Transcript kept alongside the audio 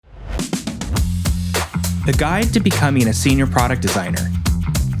A guide to becoming a senior product designer.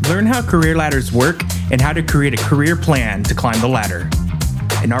 Learn how career ladders work and how to create a career plan to climb the ladder.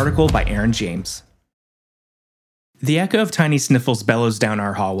 An article by Aaron James. The echo of tiny sniffles bellows down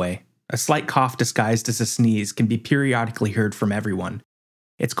our hallway. A slight cough disguised as a sneeze can be periodically heard from everyone.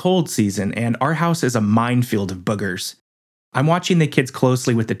 It's cold season, and our house is a minefield of boogers. I'm watching the kids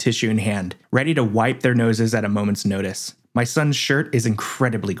closely with the tissue in hand, ready to wipe their noses at a moment's notice. My son's shirt is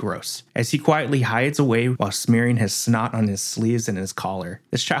incredibly gross, as he quietly hides away while smearing his snot on his sleeves and his collar.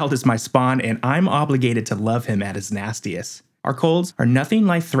 This child is my spawn, and I'm obligated to love him at his nastiest. Our colds are nothing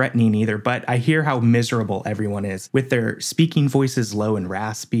life-threatening either, but I hear how miserable everyone is, with their speaking voices low and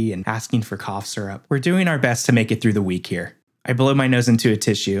raspy and asking for cough syrup. We're doing our best to make it through the week here. I blow my nose into a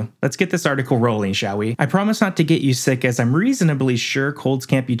tissue. Let's get this article rolling, shall we? I promise not to get you sick, as I'm reasonably sure colds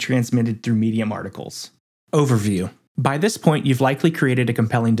can't be transmitted through Medium articles. Overview. By this point, you've likely created a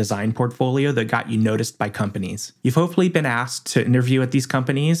compelling design portfolio that got you noticed by companies. You've hopefully been asked to interview at these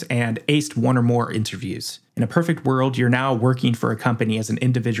companies and aced one or more interviews. In a perfect world, you're now working for a company as an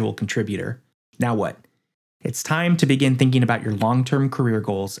individual contributor. Now what? It's time to begin thinking about your long-term career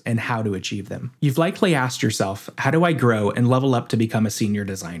goals and how to achieve them. You've likely asked yourself, how do I grow and level up to become a senior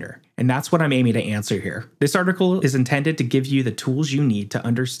designer? And that's what I'm aiming to answer here. This article is intended to give you the tools you need to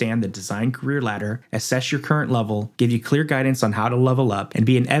understand the design career ladder, assess your current level, give you clear guidance on how to level up, and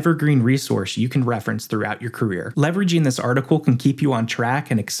be an evergreen resource you can reference throughout your career. Leveraging this article can keep you on track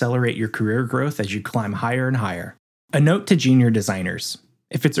and accelerate your career growth as you climb higher and higher. A note to junior designers.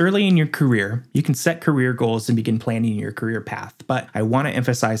 If it's early in your career, you can set career goals and begin planning your career path, but I want to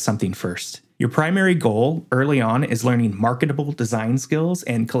emphasize something first. Your primary goal early on is learning marketable design skills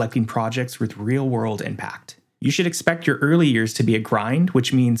and collecting projects with real-world impact. You should expect your early years to be a grind,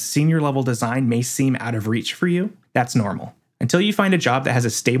 which means senior-level design may seem out of reach for you. That's normal. Until you find a job that has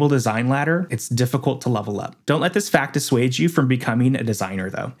a stable design ladder, it's difficult to level up. Don't let this fact dissuade you from becoming a designer,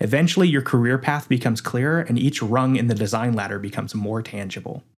 though. Eventually, your career path becomes clearer and each rung in the design ladder becomes more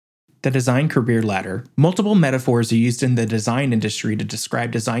tangible. The design career ladder. Multiple metaphors are used in the design industry to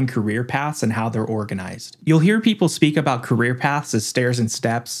describe design career paths and how they're organized. You'll hear people speak about career paths as stairs and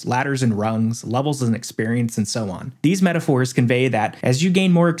steps, ladders and rungs, levels and experience, and so on. These metaphors convey that as you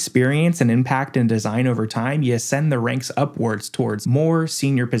gain more experience and impact in design over time, you ascend the ranks upwards towards more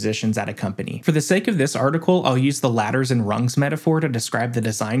senior positions at a company. For the sake of this article, I'll use the ladders and rungs metaphor to describe the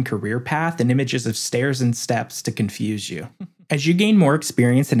design career path and images of stairs and steps to confuse you. As you gain more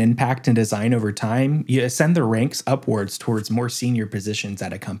experience and impact in design over time, you ascend the ranks upwards towards more senior positions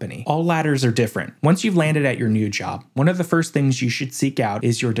at a company. All ladders are different. Once you've landed at your new job, one of the first things you should seek out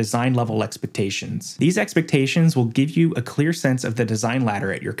is your design level expectations. These expectations will give you a clear sense of the design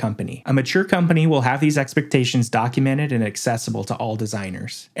ladder at your company. A mature company will have these expectations documented and accessible to all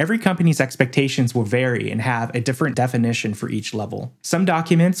designers. Every company's expectations will vary and have a different definition for each level. Some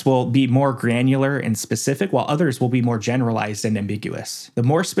documents will be more granular and specific, while others will be more generalized and ambiguous. The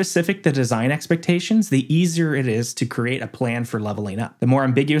more specific the design expectations, the easier it is to create a plan for leveling up. The more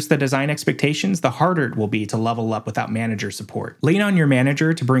ambiguous the design expectations, the harder it will be to level up without manager support. Lean on your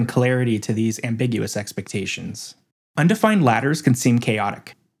manager to bring clarity to these ambiguous expectations. Undefined ladders can seem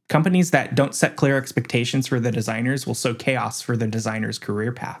chaotic. Companies that don't set clear expectations for the designers will sow chaos for the designer's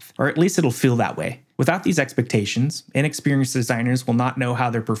career path, or at least it'll feel that way. Without these expectations, inexperienced designers will not know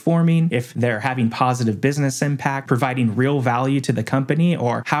how they're performing, if they're having positive business impact, providing real value to the company,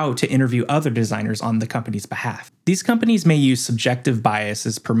 or how to interview other designers on the company's behalf. These companies may use subjective bias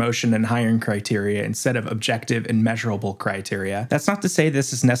as promotion and hiring criteria instead of objective and measurable criteria. That's not to say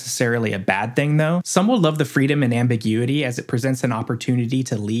this is necessarily a bad thing, though. Some will love the freedom and ambiguity as it presents an opportunity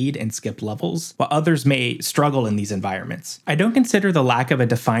to lead and skip levels, while others may struggle in these environments. I don't consider the lack of a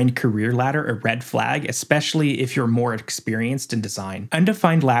defined career ladder a red flag, especially if you're more experienced in design.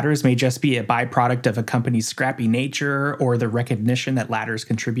 Undefined ladders may just be a byproduct of a company's scrappy nature or the recognition that ladders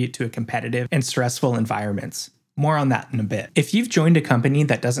contribute to a competitive and stressful environments. More on that in a bit. If you've joined a company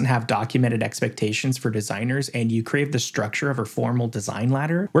that doesn't have documented expectations for designers and you crave the structure of a formal design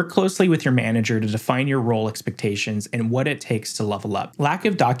ladder, work closely with your manager to define your role expectations and what it takes to level up. Lack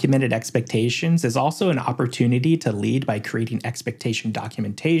of documented expectations is also an opportunity to lead by creating expectation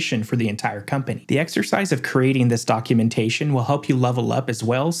documentation for the entire company. The exercise of creating this documentation will help you level up as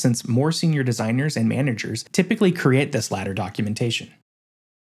well, since more senior designers and managers typically create this ladder documentation.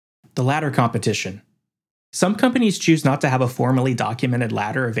 The ladder competition. Some companies choose not to have a formally documented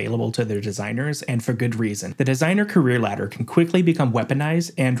ladder available to their designers, and for good reason. The designer career ladder can quickly become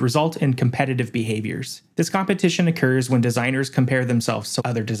weaponized and result in competitive behaviors. This competition occurs when designers compare themselves to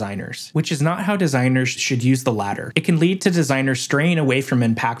other designers, which is not how designers should use the ladder. It can lead to designers straying away from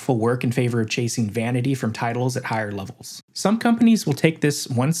impactful work in favor of chasing vanity from titles at higher levels. Some companies will take this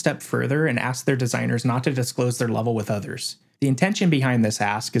one step further and ask their designers not to disclose their level with others. The intention behind this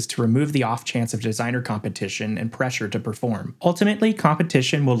ask is to remove the off chance of designer competition and pressure to perform. Ultimately,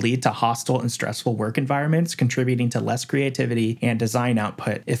 competition will lead to hostile and stressful work environments, contributing to less creativity and design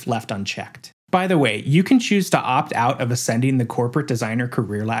output if left unchecked. By the way, you can choose to opt out of ascending the corporate designer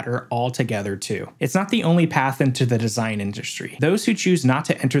career ladder altogether too. It's not the only path into the design industry. Those who choose not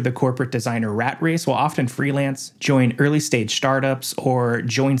to enter the corporate designer rat race will often freelance, join early stage startups, or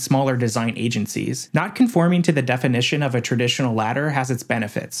join smaller design agencies. Not conforming to the definition of a traditional ladder has its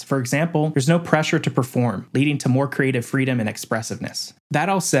benefits. For example, there's no pressure to perform, leading to more creative freedom and expressiveness. That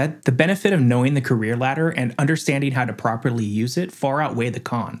all said, the benefit of knowing the career ladder and understanding how to properly use it far outweigh the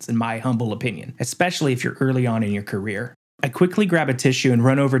cons, in my humble opinion, especially if you're early on in your career. I quickly grab a tissue and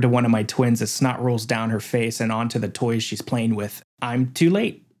run over to one of my twins as snot rolls down her face and onto the toys she's playing with. I'm too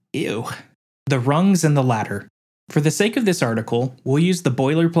late. Ew. The rungs and the ladder. For the sake of this article, we'll use the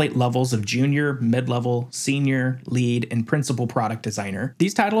boilerplate levels of junior, mid-level, senior, lead, and principal product designer.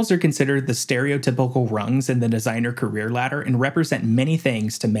 These titles are considered the stereotypical rungs in the designer career ladder and represent many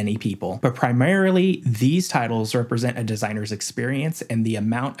things to many people. But primarily, these titles represent a designer's experience and the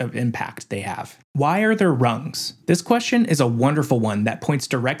amount of impact they have. Why are there rungs? This question is a wonderful one that points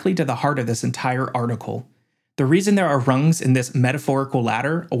directly to the heart of this entire article. The reason there are rungs in this metaphorical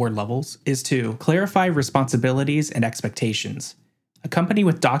ladder, or levels, is to clarify responsibilities and expectations. A company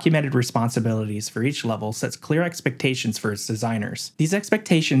with documented responsibilities for each level sets clear expectations for its designers. These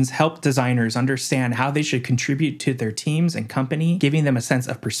expectations help designers understand how they should contribute to their teams and company, giving them a sense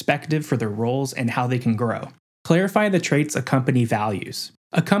of perspective for their roles and how they can grow. Clarify the traits a company values.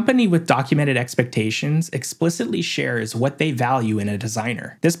 A company with documented expectations explicitly shares what they value in a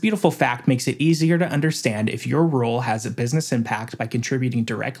designer. This beautiful fact makes it easier to understand if your role has a business impact by contributing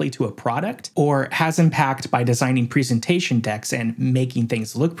directly to a product, or has impact by designing presentation decks and making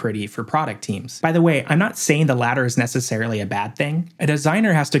things look pretty for product teams. By the way, I'm not saying the latter is necessarily a bad thing. A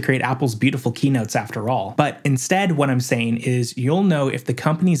designer has to create Apple's beautiful keynotes after all, but instead what I'm saying is you'll know if the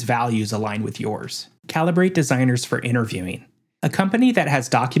company's values align with yours. Calibrate designers for interviewing. A company that has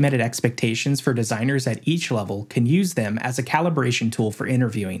documented expectations for designers at each level can use them as a calibration tool for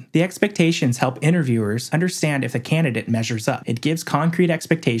interviewing. The expectations help interviewers understand if a candidate measures up. It gives concrete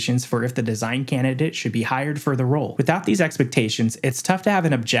expectations for if the design candidate should be hired for the role. Without these expectations, it's tough to have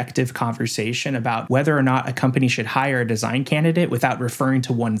an objective conversation about whether or not a company should hire a design candidate without referring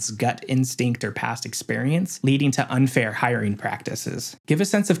to one's gut instinct or past experience, leading to unfair hiring practices. Give a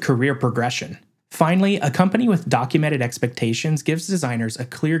sense of career progression. Finally, a company with documented expectations gives designers a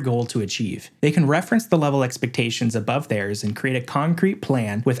clear goal to achieve. They can reference the level expectations above theirs and create a concrete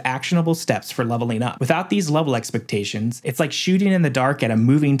plan with actionable steps for leveling up. Without these level expectations, it's like shooting in the dark at a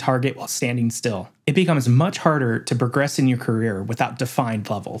moving target while standing still. It becomes much harder to progress in your career without defined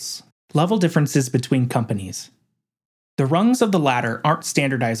levels. Level differences between companies. The rungs of the ladder aren't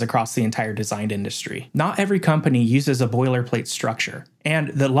standardized across the entire design industry. Not every company uses a boilerplate structure, and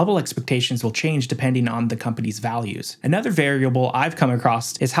the level expectations will change depending on the company's values. Another variable I've come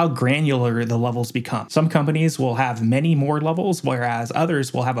across is how granular the levels become. Some companies will have many more levels, whereas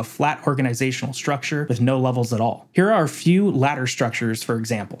others will have a flat organizational structure with no levels at all. Here are a few ladder structures, for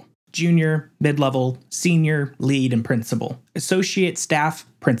example. Junior, mid-level, senior, lead, and principal. Associate, staff,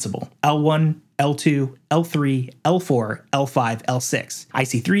 principal. L1, L2, L3, L4, L5, L6,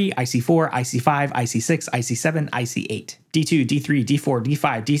 IC3, IC4, IC5, IC6, IC7, IC8, D2, D3, D4,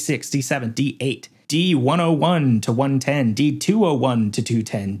 D5, D6, D7, D8, D101 to 110, D201 to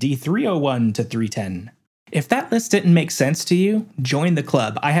 210, D301 to 310. If that list didn't make sense to you, join the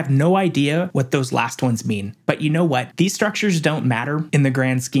club. I have no idea what those last ones mean. But you know what? These structures don't matter in the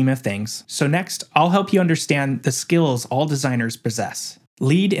grand scheme of things. So next, I'll help you understand the skills all designers possess.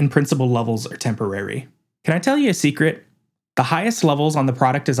 Lead and principal levels are temporary. Can I tell you a secret? The highest levels on the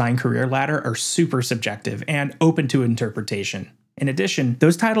product design career ladder are super subjective and open to interpretation. In addition,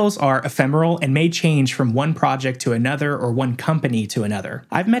 those titles are ephemeral and may change from one project to another or one company to another.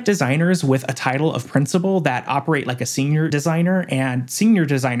 I've met designers with a title of principal that operate like a senior designer, and senior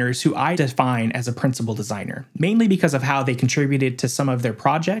designers who I define as a principal designer, mainly because of how they contributed to some of their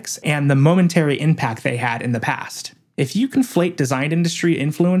projects and the momentary impact they had in the past. If you conflate design industry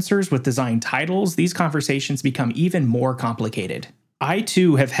influencers with design titles, these conversations become even more complicated. I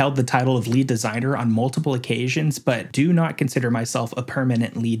too have held the title of lead designer on multiple occasions, but do not consider myself a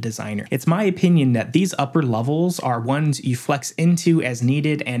permanent lead designer. It's my opinion that these upper levels are ones you flex into as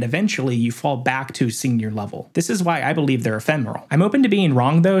needed, and eventually you fall back to senior level. This is why I believe they're ephemeral. I'm open to being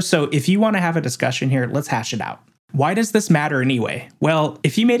wrong though, so if you want to have a discussion here, let's hash it out. Why does this matter anyway? Well,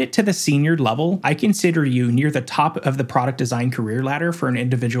 if you made it to the senior level, I consider you near the top of the product design career ladder for an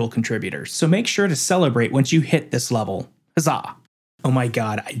individual contributor. So make sure to celebrate once you hit this level. Huzzah! Oh my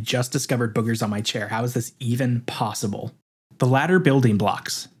god, I just discovered boogers on my chair. How is this even possible? The ladder building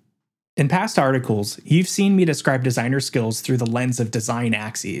blocks. In past articles, you've seen me describe designer skills through the lens of design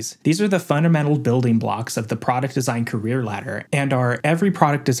axes. These are the fundamental building blocks of the product design career ladder and are every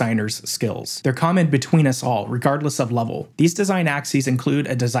product designer's skills. They're common between us all, regardless of level. These design axes include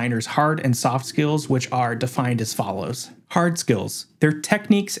a designer's hard and soft skills, which are defined as follows. Hard skills. They're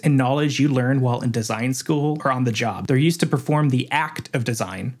techniques and knowledge you learn while in design school or on the job. They're used to perform the act of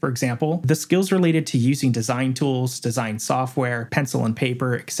design. For example, the skills related to using design tools, design software, pencil and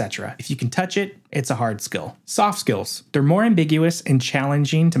paper, etc. If you can touch it, it's a hard skill. Soft skills. They're more ambiguous and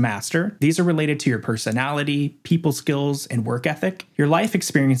challenging to master. These are related to your personality, people skills, and work ethic. Your life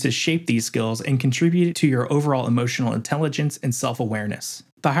experiences shape these skills and contribute to your overall emotional intelligence and self-awareness.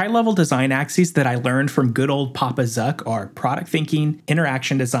 The high-level design axes that I learned from good old Papa Zuck are product thinking,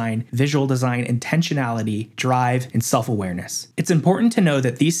 interaction design, visual design, intentionality, drive, and self-awareness. It's important to know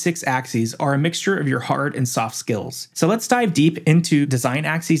that these 6 axes are a mixture of your hard and soft skills. So let's dive deep into design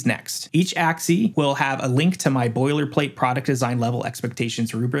axes next. Each axis will have a link to my boilerplate product design level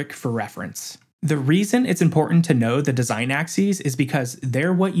expectations rubric for reference. The reason it's important to know the design axes is because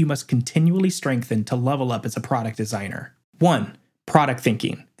they're what you must continually strengthen to level up as a product designer. 1. Product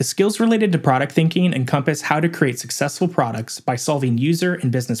thinking. The skills related to product thinking encompass how to create successful products by solving user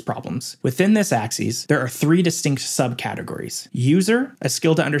and business problems. Within this axis, there are 3 distinct subcategories. User, a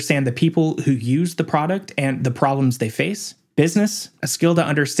skill to understand the people who use the product and the problems they face. Business, a skill to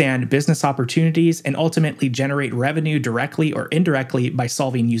understand business opportunities and ultimately generate revenue directly or indirectly by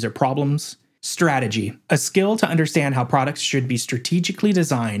solving user problems. Strategy, a skill to understand how products should be strategically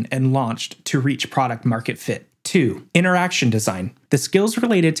designed and launched to reach product market fit. 2. Interaction design. The skills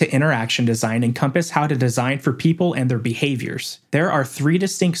related to interaction design encompass how to design for people and their behaviors. There are 3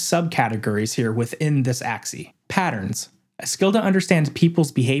 distinct subcategories here within this axis. Patterns. A skill to understand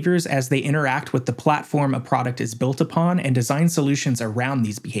people's behaviors as they interact with the platform a product is built upon and design solutions around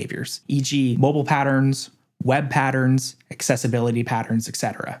these behaviors, e.g. mobile patterns, web patterns, accessibility patterns,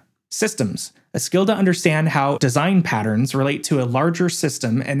 etc. Systems. A skill to understand how design patterns relate to a larger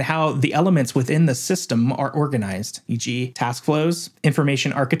system and how the elements within the system are organized, e.g. task flows,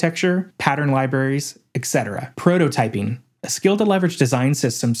 information architecture, pattern libraries, etc. Prototyping. A skill to leverage design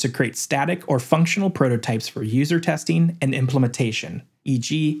systems to create static or functional prototypes for user testing and implementation,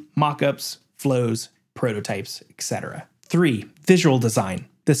 e.g. mockups, flows, prototypes, etc. 3. Visual design.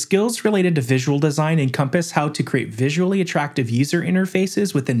 The skills related to visual design encompass how to create visually attractive user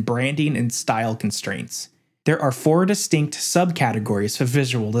interfaces within branding and style constraints. There are 4 distinct subcategories for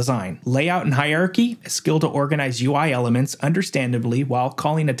visual design. Layout and hierarchy, a skill to organize UI elements understandably while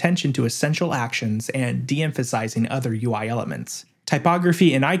calling attention to essential actions and de-emphasizing other UI elements.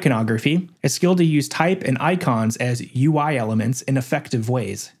 Typography and iconography, a skill to use type and icons as UI elements in effective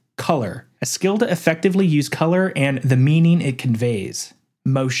ways. Color, a skill to effectively use color and the meaning it conveys.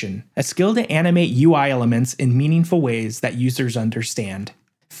 Motion, a skill to animate UI elements in meaningful ways that users understand.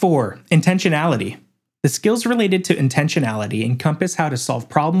 4. Intentionality. The skills related to intentionality encompass how to solve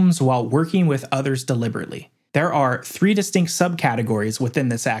problems while working with others deliberately. There are 3 distinct subcategories within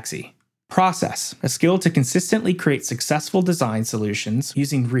this axis. Process, a skill to consistently create successful design solutions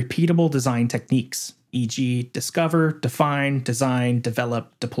using repeatable design techniques, e.g. discover, define, design,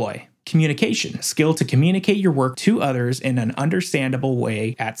 develop, deploy. Communication, a skill to communicate your work to others in an understandable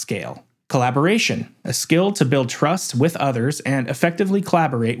way at scale. Collaboration, a skill to build trust with others and effectively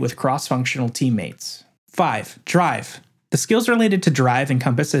collaborate with cross-functional teammates. 5. Drive. The skills related to drive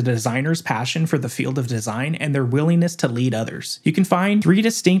encompass a designer's passion for the field of design and their willingness to lead others. You can find 3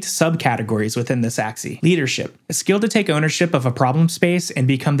 distinct subcategories within this axis. Leadership, a skill to take ownership of a problem space and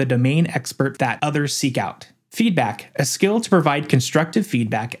become the domain expert that others seek out. Feedback, a skill to provide constructive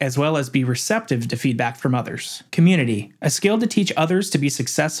feedback as well as be receptive to feedback from others. Community, a skill to teach others to be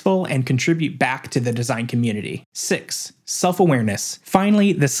successful and contribute back to the design community. 6. Self-awareness.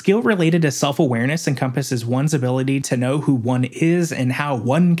 Finally, the skill related to self-awareness encompasses one's ability to know who one is and how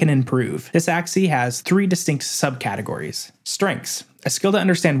one can improve. This axis has 3 distinct subcategories. Strengths, a skill to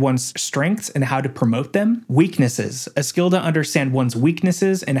understand one's strengths and how to promote them. Weaknesses, a skill to understand one's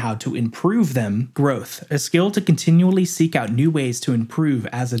weaknesses and how to improve them. Growth, a skill to continually seek out new ways to improve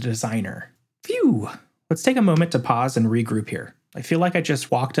as a designer. Phew! Let's take a moment to pause and regroup here. I feel like I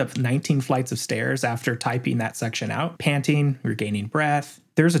just walked up 19 flights of stairs after typing that section out, panting, regaining breath.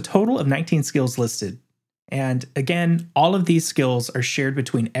 There's a total of 19 skills listed. And again, all of these skills are shared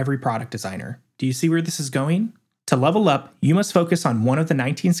between every product designer. Do you see where this is going? To level up, you must focus on one of the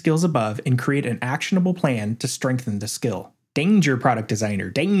 19 skills above and create an actionable plan to strengthen the skill. Danger, product designer,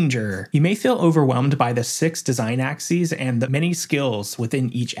 danger! You may feel overwhelmed by the 6 design axes and the many skills within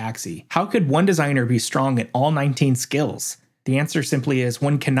each axis. How could one designer be strong at all 19 skills? The answer simply is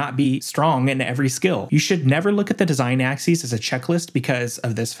one cannot be strong in every skill. You should never look at the design axes as a checklist because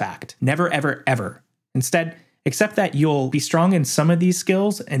of this fact. Never, ever, ever. Instead, accept that you'll be strong in some of these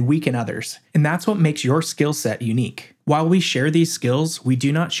skills and weak in others. And that's what makes your skill set unique. While we share these skills, we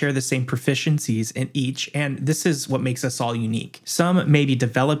do not share the same proficiencies in each, and this is what makes us all unique. Some may be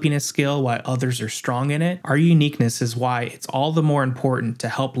developing a skill while others are strong in it. Our uniqueness is why it's all the more important to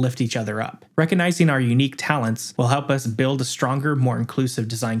help lift each other up. Recognizing our unique talents will help us build a stronger, more inclusive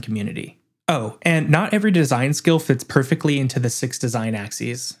design community. Oh, and not every design skill fits perfectly into the 6 design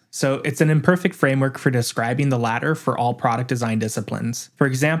axes. So it's an imperfect framework for describing the ladder for all product design disciplines. For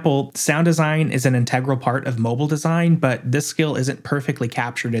example, sound design is an integral part of mobile design, but this skill isn't perfectly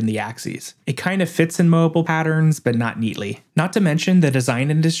captured in the axes. It kind of fits in mobile patterns, but not neatly. Not to mention, the design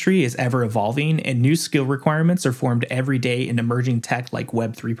industry is ever evolving, and new skill requirements are formed every day in emerging tech like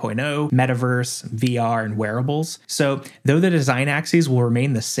Web 3.0, Metaverse, VR, and wearables. So though the design axes will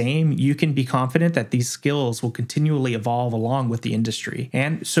remain the same, you can be confident that these skills will continually evolve along with the industry.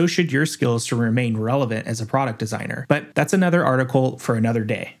 And so should your skills to remain relevant as a product designer. But that's another article for another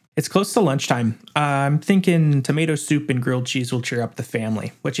day. It's close to lunchtime. I'm thinking tomato soup and grilled cheese will cheer up the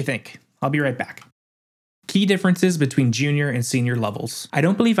family. What you think? I'll be right back. Key differences between junior and senior levels. I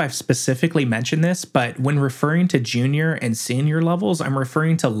don't believe I've specifically mentioned this, but when referring to junior and senior levels, I'm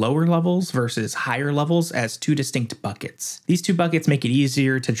referring to lower levels versus higher levels as 2 distinct buckets. These 2 buckets make it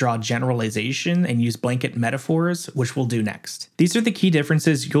easier to draw generalization and use blanket metaphors, which we'll do next. These are the key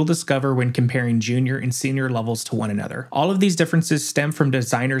differences you'll discover when comparing junior and senior levels to one another. All of these differences stem from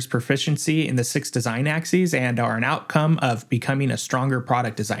designers' proficiency in the 6 design axes and are an outcome of becoming a stronger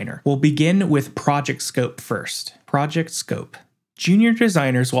product designer. We'll begin with project scope first. Project scope. Junior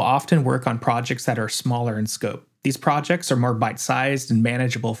designers will often work on projects that are smaller in scope. These projects are more bite-sized and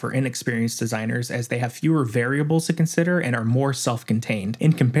manageable for inexperienced designers as they have fewer variables to consider and are more self-contained.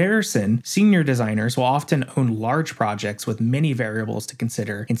 In comparison, senior designers will often own large projects with many variables to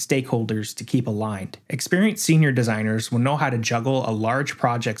consider and stakeholders to keep aligned. Experienced senior designers will know how to juggle a large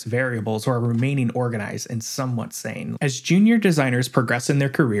project's variables while remaining organized and somewhat sane. As junior designers progress in their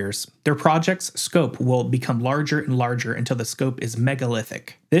careers, their project's scope will become larger and larger until the scope is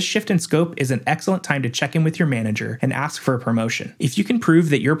megalithic. This shift in scope is an excellent time to check in with your manager and ask for a promotion. If you can prove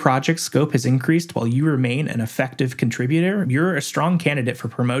that your project's scope has increased while you remain an effective contributor, you're a strong candidate for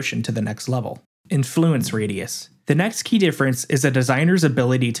promotion to the next level. Influence radius. The next key difference is a designer's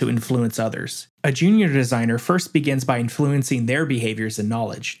ability to influence others. A junior designer first begins by influencing their behaviors and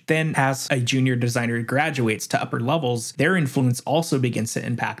knowledge. Then, as a junior designer graduates to upper levels, their influence also begins to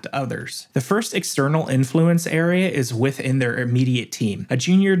impact others. The first external influence area is within their immediate team. A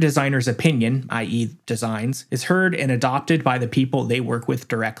junior designer's opinion, i.e. designs, is heard and adopted by the people they work with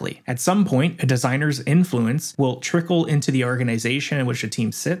directly. At some point, a designer's influence will trickle into the organization in which a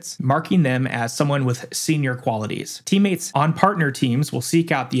team sits, marking them as someone with senior qualities. Teammates on partner teams will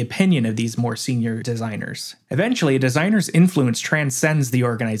seek out the opinion of these more senior designers. Eventually, a designer's influence transcends the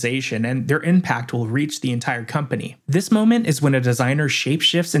organization and their impact will reach the entire company. This moment is when a designer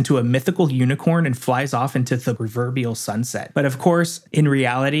shapeshifts into a mythical unicorn and flies off into the proverbial sunset. But of course, in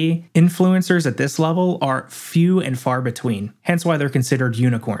reality, influencers at this level are few and far between, hence why they're considered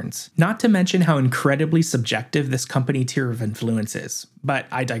unicorns. Not to mention how incredibly subjective this company tier of influence is. But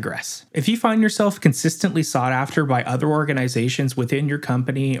I digress. If you find yourself consistently sought after by other organizations within your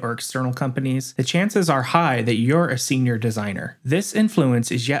company or external companies, the chances are high that you're a senior designer. This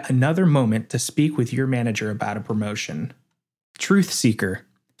influence is yet another moment to speak with your manager about a promotion. Truth seeker.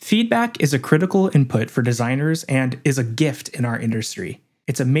 Feedback is a critical input for designers and is a gift in our industry.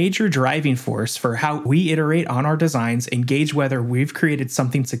 It's a major driving force for how we iterate on our designs and gauge whether we've created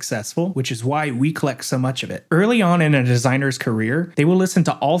something successful, which is why we collect so much of it. Early on in a designer's career, they will listen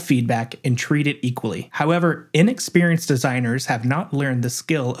to all feedback and treat it equally. However, inexperienced designers have not learned the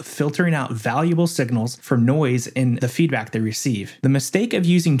skill of filtering out valuable signals from noise in the feedback they receive. The mistake of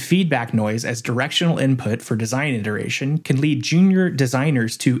using feedback noise as directional input for design iteration can lead junior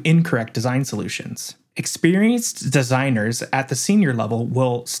designers to incorrect design solutions. Experienced designers at the senior level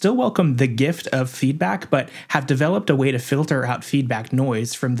will still welcome the gift of feedback, but have developed a way to filter out feedback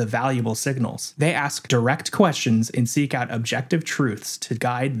noise from the valuable signals. They ask direct questions and seek out objective truths to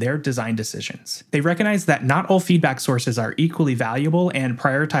guide their design decisions. They recognize that not all feedback sources are equally valuable and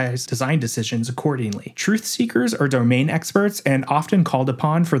prioritize design decisions accordingly. Truth seekers are domain experts and often called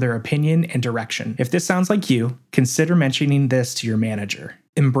upon for their opinion and direction. If this sounds like you, consider mentioning this to your manager.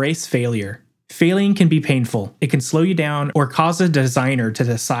 Embrace failure. Failing can be painful. It can slow you down or cause a designer to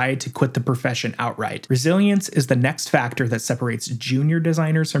decide to quit the profession outright. Resilience is the next factor that separates junior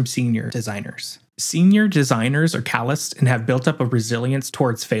designers from senior designers. Senior designers are calloused and have built up a resilience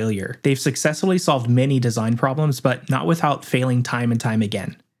towards failure. They've successfully solved many design problems, but not without failing time and time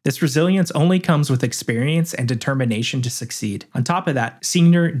again. This resilience only comes with experience and determination to succeed. On top of that,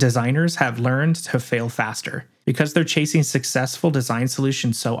 senior designers have learned to fail faster. Because they're chasing successful design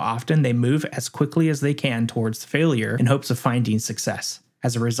solutions so often, they move as quickly as they can towards failure in hopes of finding success.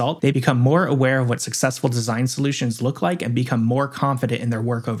 As a result, they become more aware of what successful design solutions look like and become more confident in their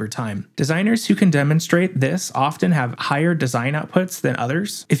work over time. Designers who can demonstrate this often have higher design outputs than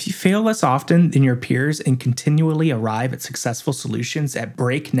others. If you fail less often than your peers and continually arrive at successful solutions at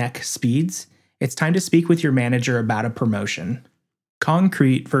breakneck speeds, it's time to speak with your manager about a promotion.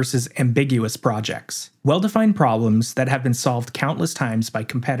 Concrete versus ambiguous projects. Well-defined problems that have been solved countless times by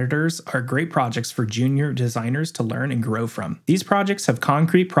competitors are great projects for junior designers to learn and grow from. These projects have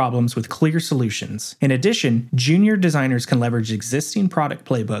concrete problems with clear solutions. In addition, junior designers can leverage existing product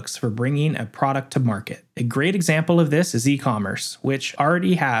playbooks for bringing a product to market. A great example of this is e-commerce, which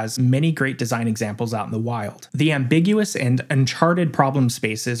already has many great design examples out in the wild. The ambiguous and uncharted problem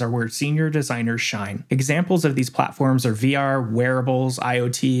spaces are where senior designers shine. Examples of these platforms are VR, wearables,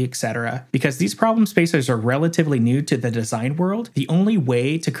 IoT, etc. Because these problem spaces are relatively new to the design world, the only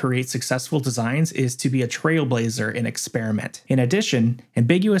way to create successful designs is to be a trailblazer and experiment. In addition,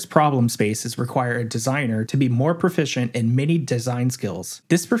 ambiguous problem spaces require a designer to be more proficient in many design skills.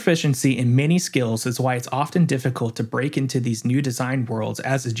 This proficiency in many skills is why it's often difficult to break into these new design worlds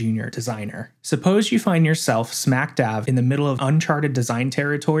as a junior designer. Suppose you find yourself smack dab in the middle of uncharted design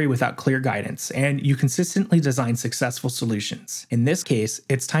territory without clear guidance, and you consistently design successful solutions. In this case,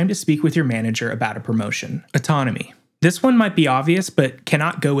 it's time to speak with your manager about a promotion. Autonomy. This one might be obvious, but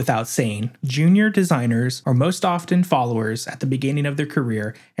cannot go without saying. Junior designers are most often followers at the beginning of their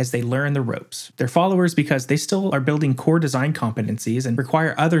career as they learn the ropes. They're followers because they still are building core design competencies and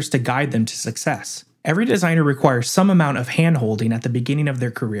require others to guide them to success. Every designer requires some amount of hand-holding at the beginning of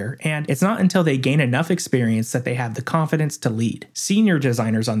their career, and it's not until they gain enough experience that they have the confidence to lead. Senior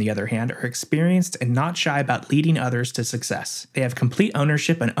designers, on the other hand, are experienced and not shy about leading others to success. They have complete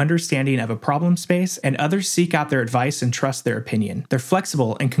ownership and understanding of a problem space, and others seek out their advice and trust their opinion. They're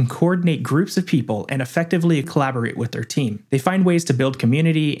flexible and can coordinate groups of people and effectively collaborate with their team. They find ways to build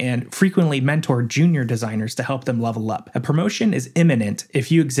community and frequently mentor junior designers to help them level up. A promotion is imminent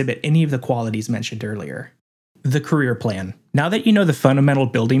if you exhibit any of the qualities mentioned earlier. The career plan. Now that you know the fundamental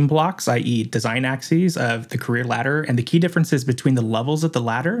building blocks, i.e. design axes of the career ladder and the key differences between the levels of the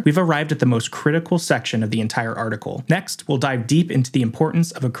ladder, we've arrived at the most critical section of the entire article. Next, we'll dive deep into the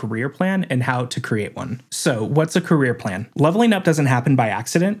importance of a career plan and how to create one. So, what's a career plan? Leveling up doesn't happen by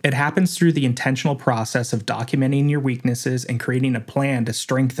accident. It happens through the intentional process of documenting your weaknesses and creating a plan to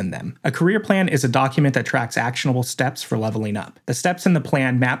strengthen them. A career plan is a document that tracks actionable steps for leveling up. The steps in the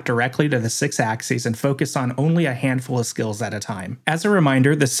plan map directly to the 6 axes and focus on only a handful of skills at a time. As a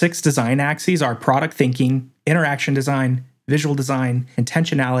reminder, the 6 design axes are product thinking, interaction design, visual design,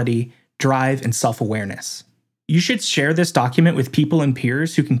 intentionality, drive, and self-awareness. You should share this document with people and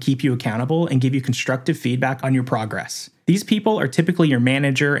peers who can keep you accountable and give you constructive feedback on your progress. These people are typically your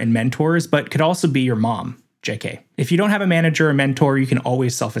manager and mentors, but could also be your mom. JK. If you don't have a manager or mentor, you can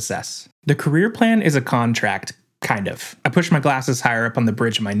always self-assess. The career plan is a contract. Kind of. I push my glasses higher up on the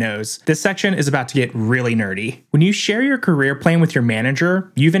bridge of my nose. This section is about to get really nerdy. When you share your career plan with your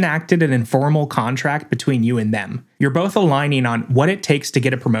manager, you've enacted an informal contract between you and them. You're both aligning on what it takes to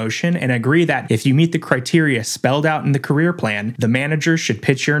get a promotion and agree that if you meet the criteria spelled out in the career plan, the manager should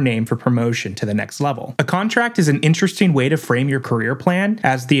pitch your name for promotion to the next level. A contract is an interesting way to frame your career plan,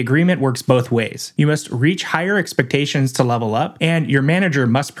 as the agreement works both ways. You must reach higher expectations to level up, and your manager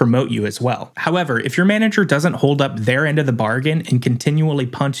must promote you as well. However, if your manager doesn't hold up their end of the bargain and continually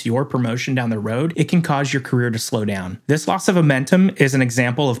punch your promotion down the road, it can cause your career to slow down. This loss of momentum is an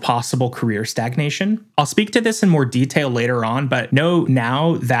example of possible career stagnation. I'll speak to this in more detail later on, but know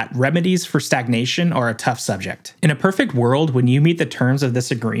now that remedies for stagnation are a tough subject. In a perfect world, when you meet the terms of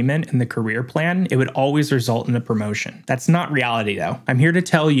this agreement in the career plan, it would always result in a promotion. That's not reality though. I'm here to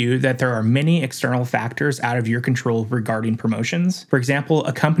tell you that there are many external factors out of your control regarding promotions. For example,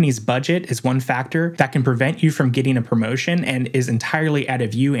 a company's budget is one factor that can prevent you from getting a promotion and is entirely out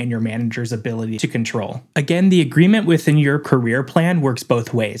of you and your manager's ability to control. Again, the agreement within your career plan works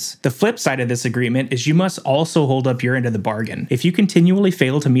both ways. The flip side of this agreement is you must also hold up your end of the bargain. If you continually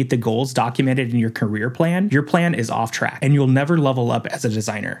fail to meet the goals documented in your career plan, your plan is off track and you'll never level up as a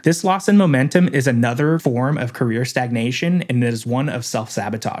designer. This loss in momentum is another form of career stagnation, and it is one of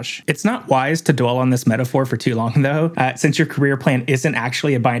self-sabotage. It's not wise to dwell on this metaphor for too long though, since your career plan isn't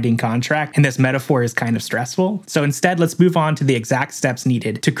actually a binding contract and this metaphor is kind of stressful. So instead, let's move on to the exact steps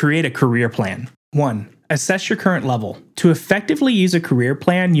needed to create a career plan. 1. Assess your current level. To effectively use a career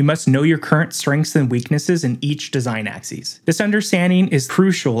plan, you must know your current strengths and weaknesses in each design axis. This understanding is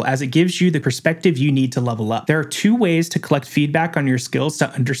crucial as it gives you the perspective you need to level up. There are 2 ways to collect feedback on your skills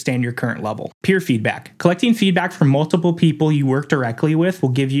to understand your current level. Peer feedback. Collecting feedback from multiple people you work directly with will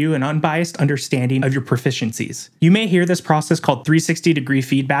give you an unbiased understanding of your proficiencies. You may hear this process called 360-degree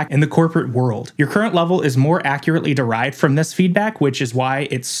feedback in the corporate world. Your current level is more accurately derived from this feedback, which is why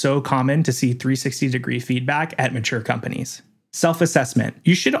it's so common to see 360-degree feedback at mature companies. Self-assessment.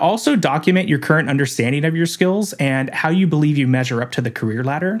 You should also document your current understanding of your skills and how you believe you measure up to the career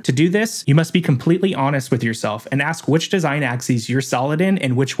ladder. To do this, you must be completely honest with yourself and ask which design axes you're solid in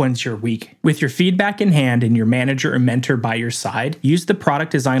and which ones you're weak. With your feedback in hand and your manager or mentor by your side, use the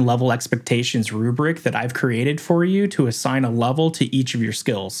product design level expectations rubric that I've created for you to assign a level to each of your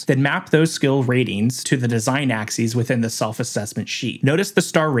skills. Then map those skill ratings to the design axes within the self-assessment sheet. Notice the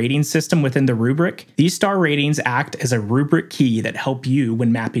star rating system within the rubric. These star ratings act as a rubric key that help you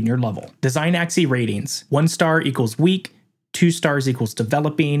when mapping your level. Design axis ratings. 1 star equals weak, 2 stars equals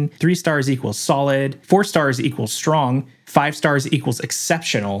developing, 3 stars equals solid, 4 stars equals strong, 5 stars equals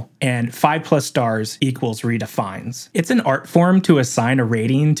exceptional, and 5+ stars equals redefines. It's an art form to assign a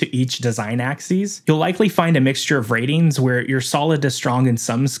rating to each design axis. You'll likely find a mixture of ratings where you're solid to strong in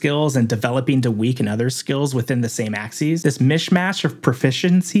some skills and developing to weak in other skills within the same axes. This mishmash of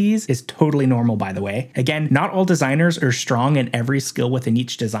proficiencies is totally normal, by the way. Again, not all designers are strong in every skill within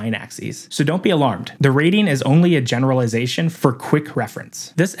each design axis, so don't be alarmed. The rating is only a generalization for quick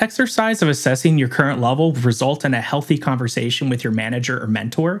reference. This exercise of assessing your current level will result in a healthy conversation with your manager or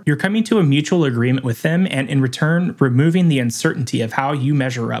mentor. You're coming to a mutual agreement with them and in return removing the uncertainty of how you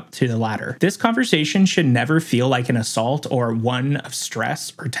measure up to the ladder. This conversation should never feel like an assault or one of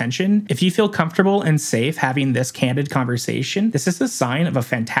stress or tension. If you feel comfortable and safe having this candid conversation, this is a sign of a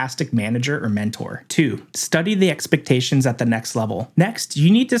fantastic manager or mentor. 2. Study the expectations at the next level. Next,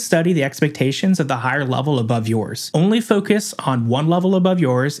 you need to study the expectations of the higher level above yours. Only focus on one level above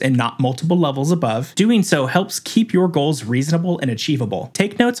yours and not multiple levels above. Doing so helps keep your goals reasonable and achievable.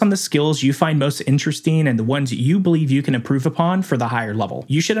 Take notes on the skills you find most interesting and the ones you believe you can improve upon for the higher level.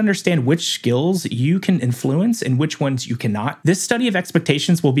 You should understand which skills you can influence and which ones you cannot. This study of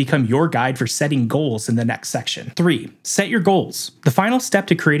expectations will become your guide for setting goals in the next section. 3. Set your goals. The final step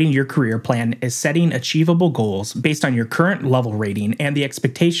to creating your career plan is setting achievable goals based on your current level rating and the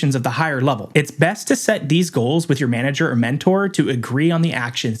expectations of the higher level. It's best to set these goals with your manager or mentor to agree on the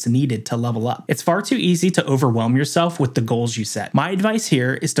actions needed to level up. It's far too easy to overwhelm yourself with the goals you set. My advice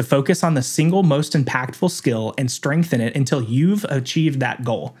here is to focus on the single most impactful skill and strengthen it until you've achieved that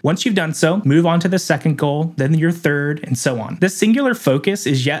goal. Once you've done so, move on to the second goal, then your third, and so on. This singular focus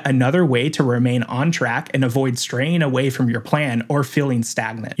is yet another way to remain on track and avoid straying away from your plan or feeling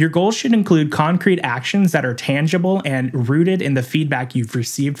stagnant. Your goals should include concrete actions that are tangible and rooted in the feedback you've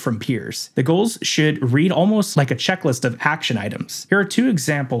received from peers. The goals should read almost like a checklist of action items. Here are 2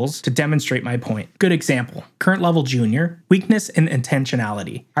 examples to demonstrate my point. Good example. Current level junior. Weakness and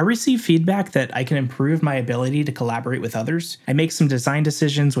intentionality. I receive feedback that I can improve my ability to collaborate with others. I make some design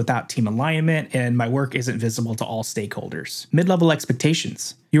decisions without team alignment, and my work isn't visible to all stakeholders. Mid-level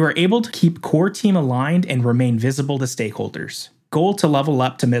expectations. You are able to keep core team aligned and remain visible to stakeholders. Goal to level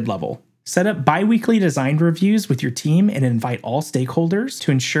up to mid-level. Set up bi-weekly design reviews with your team and invite all stakeholders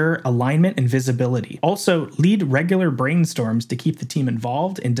to ensure alignment and visibility. Also, lead regular brainstorms to keep the team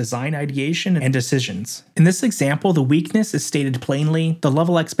involved in design ideation and decisions. In this example, the weakness is stated plainly, the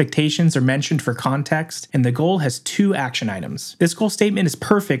level expectations are mentioned for context, and the goal has 2 action items. This goal statement is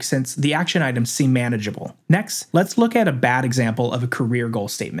perfect since the action items seem manageable. Next, let's look at a bad example of a career goal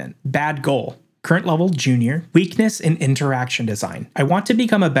statement. Bad goal. Current level junior, weakness in interaction design. I want to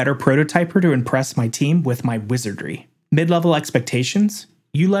become a better prototyper to impress my team with my wizardry. Mid-level expectations.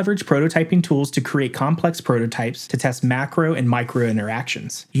 You leverage prototyping tools to create complex prototypes to test macro and micro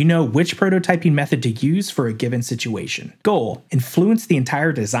interactions. You know which prototyping method to use for a given situation. Goal, influence the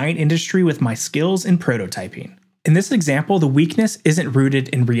entire design industry with my skills in prototyping. In this example, the weakness isn't rooted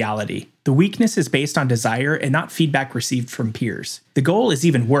in reality. The weakness is based on desire and not feedback received from peers. The goal is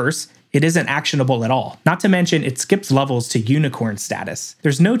even worse. It isn't actionable at all. Not to mention, it skips levels to unicorn status.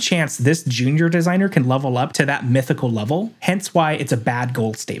 There's no chance this junior designer can level up to that mythical level, hence why it's a bad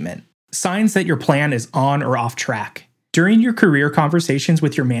goal statement. Signs that your plan is on or off track. During your career conversations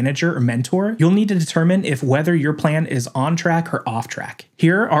with your manager or mentor, you'll need to determine if whether your plan is on track or off track.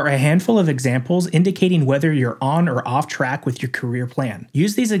 Here are a handful of examples indicating whether you're on or off track with your career plan.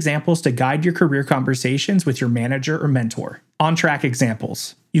 Use these examples to guide your career conversations with your manager or mentor. On-track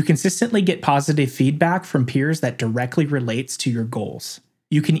examples. You consistently get positive feedback from peers that directly relates to your goals.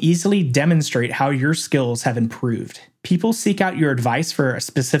 You can easily demonstrate how your skills have improved. People seek out your advice for a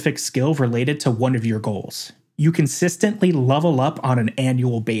specific skill related to one of your goals. You consistently level up on an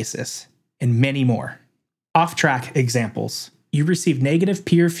annual basis, and many more. Off-track examples. You receive negative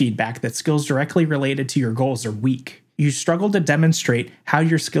peer feedback that skills directly related to your goals are weak. You struggle to demonstrate how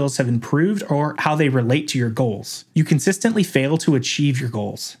your skills have improved or how they relate to your goals. You consistently fail to achieve your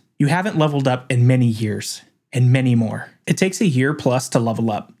goals. You haven't leveled up in many years, and many more. It takes a year plus to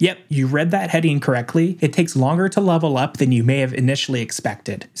level up. Yep, you read that heading correctly. It takes longer to level up than you may have initially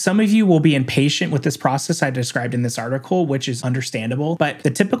expected. Some of you will be impatient with this process I described in this article, which is understandable, but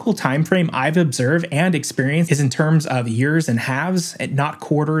the typical time frame I've observed and experienced is in terms of years and halves, and not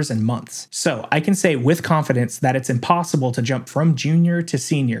quarters and months. So I can say with confidence that it's impossible to jump from junior to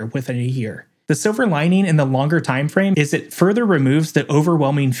senior within a year. The silver lining in the longer time frame is it further removes the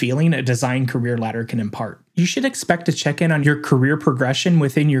overwhelming feeling a design career ladder can impart. You should expect to check in on your career progression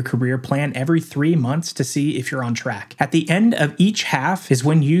within your career plan every 3 months to see if you're on track. At the end of each half is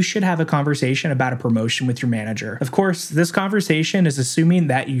when you should have a conversation about a promotion with your manager. Of course, this conversation is assuming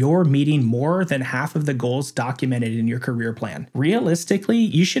that you're meeting more than half of the goals documented in your career plan. Realistically,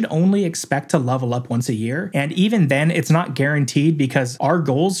 you should only expect to level up once a year, and even then, it's not guaranteed because our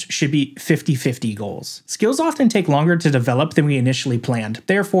goals should be 50-50 goals. Skills often take longer to develop than we initially planned.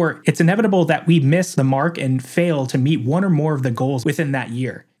 Therefore, it's inevitable that we miss the mark and fail to meet one or more of the goals within that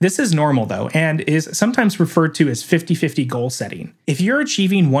year. This is normal though, and is sometimes referred to as 50-50 goal setting. If you're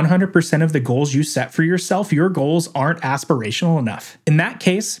achieving 100% of the goals you set for yourself, your goals aren't aspirational enough. In that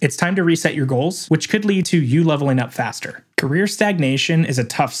case, it's time to reset your goals, which could lead to you leveling up faster. Career stagnation is a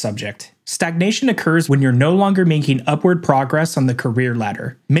tough subject. Stagnation occurs when you're no longer making upward progress on the career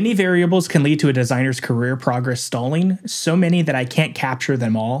ladder. Many variables can lead to a designer's career progress stalling, so many that I can't capture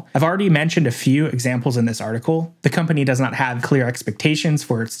them all. I've already mentioned a few examples in this article. The company does not have clear expectations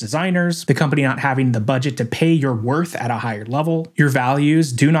for its designers, the company not having the budget to pay your worth at a higher level, your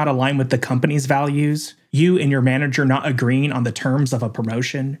values do not align with the company's values, you and your manager not agreeing on the terms of a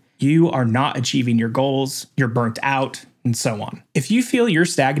promotion, you are not achieving your goals, you're burnt out, and so on. If you feel you're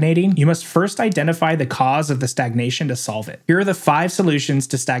stagnating, you must first identify the cause of the stagnation to solve it. Here are the 5 solutions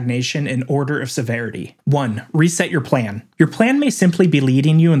to stagnation in order of severity. 1. Reset your plan. Your plan may simply be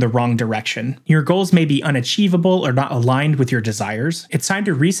leading you in the wrong direction. Your goals may be unachievable or not aligned with your desires. It's time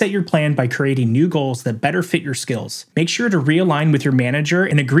to reset your plan by creating new goals that better fit your skills. Make sure to realign with your manager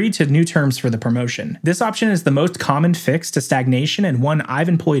and agree to new terms for the promotion. This option is the most common fix to stagnation and one I've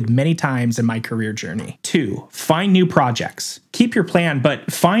employed many times in my career journey. 2. Find new projects. Keep your plan,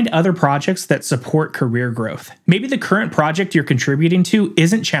 but find other projects that support career growth. Maybe the current project you're contributing to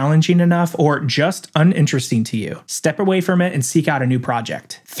isn't challenging enough or just uninteresting to you. Step away from it and seek out a new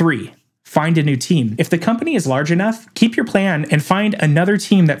project. 3. Find a new team. If the company is large enough, keep your plan and find another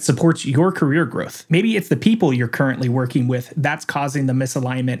team that supports your career growth. Maybe it's the people you're currently working with that's causing the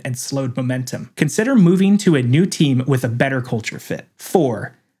misalignment and slowed momentum. Consider moving to a new team with a better culture fit.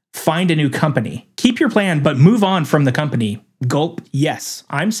 4. Find a new company. Keep your plan, but move on from the company. Gulp, yes,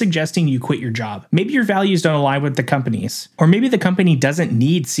 I'm suggesting you quit your job. Maybe your values don't align with the company's, or maybe the company doesn't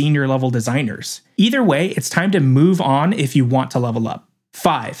need senior level designers. Either way, it's time to move on if you want to level up.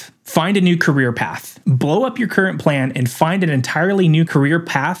 5. Find a new career path. Blow up your current plan and find an entirely new career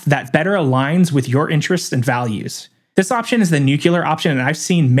path that better aligns with your interests and values. This option is the nuclear option, and I've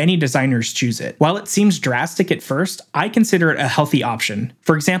seen many designers choose it. While it seems drastic at first, I consider it a healthy option.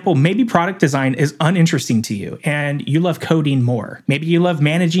 For example, maybe product design is uninteresting to you, and you love coding more. Maybe you love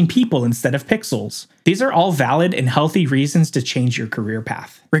managing people instead of pixels. These are all valid and healthy reasons to change your career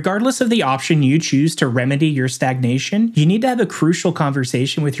path. Regardless of the option you choose to remedy your stagnation, you need to have a crucial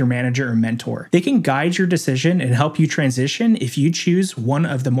conversation with your manager or mentor. They can guide your decision and help you transition if you choose one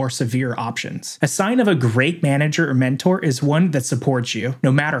of the more severe options. A sign of a great manager or mentor is one that supports you,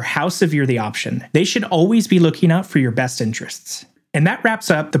 no matter how severe the option. They should always be looking out for your best interests. And that wraps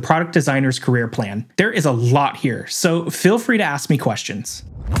up the product designer's career plan. There is a lot here, so feel free to ask me questions.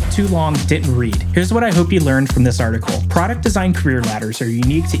 Too long, didn't read. Here's what I hope you learned from this article. Product design career ladders are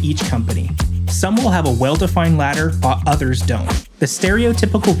unique to each company. Some will have a well-defined ladder, while others don't. The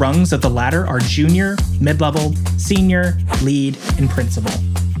stereotypical rungs of the ladder are junior, mid-level, senior, lead, and principal.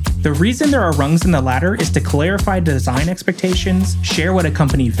 The reason there are rungs in the ladder is to clarify design expectations, share what a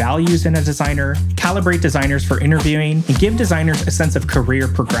company values in a designer, calibrate designers for interviewing, and give designers a sense of career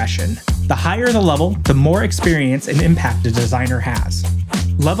progression. The higher the level, the more experience and impact a designer has.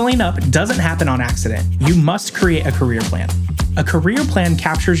 Leveling up doesn't happen on accident. You must create a career plan. A career plan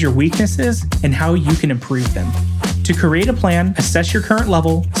captures your weaknesses and how you can improve them. To create a plan, assess your current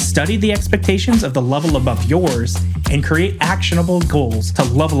level, study the expectations of the level above yours, and create actionable goals to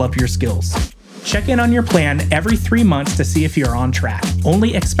level up your skills. Check in on your plan every 3 months to see if you're on track.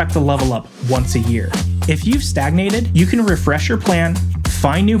 Only expect to level up once a year. If you've stagnated, you can refresh your plan,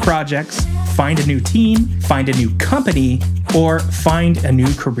 find new projects, find a new team, find a new company, or find a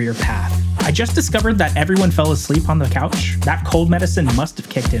new career path. I just discovered that everyone fell asleep on the couch. That cold medicine must have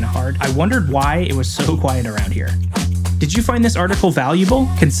kicked in hard. I wondered why it was so quiet around here. Did you find this article valuable?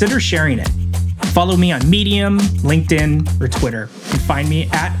 Consider sharing it. Follow me on Medium, LinkedIn, or Twitter, and find me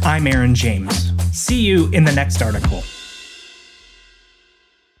at I'm Aaron James. See you in the next article.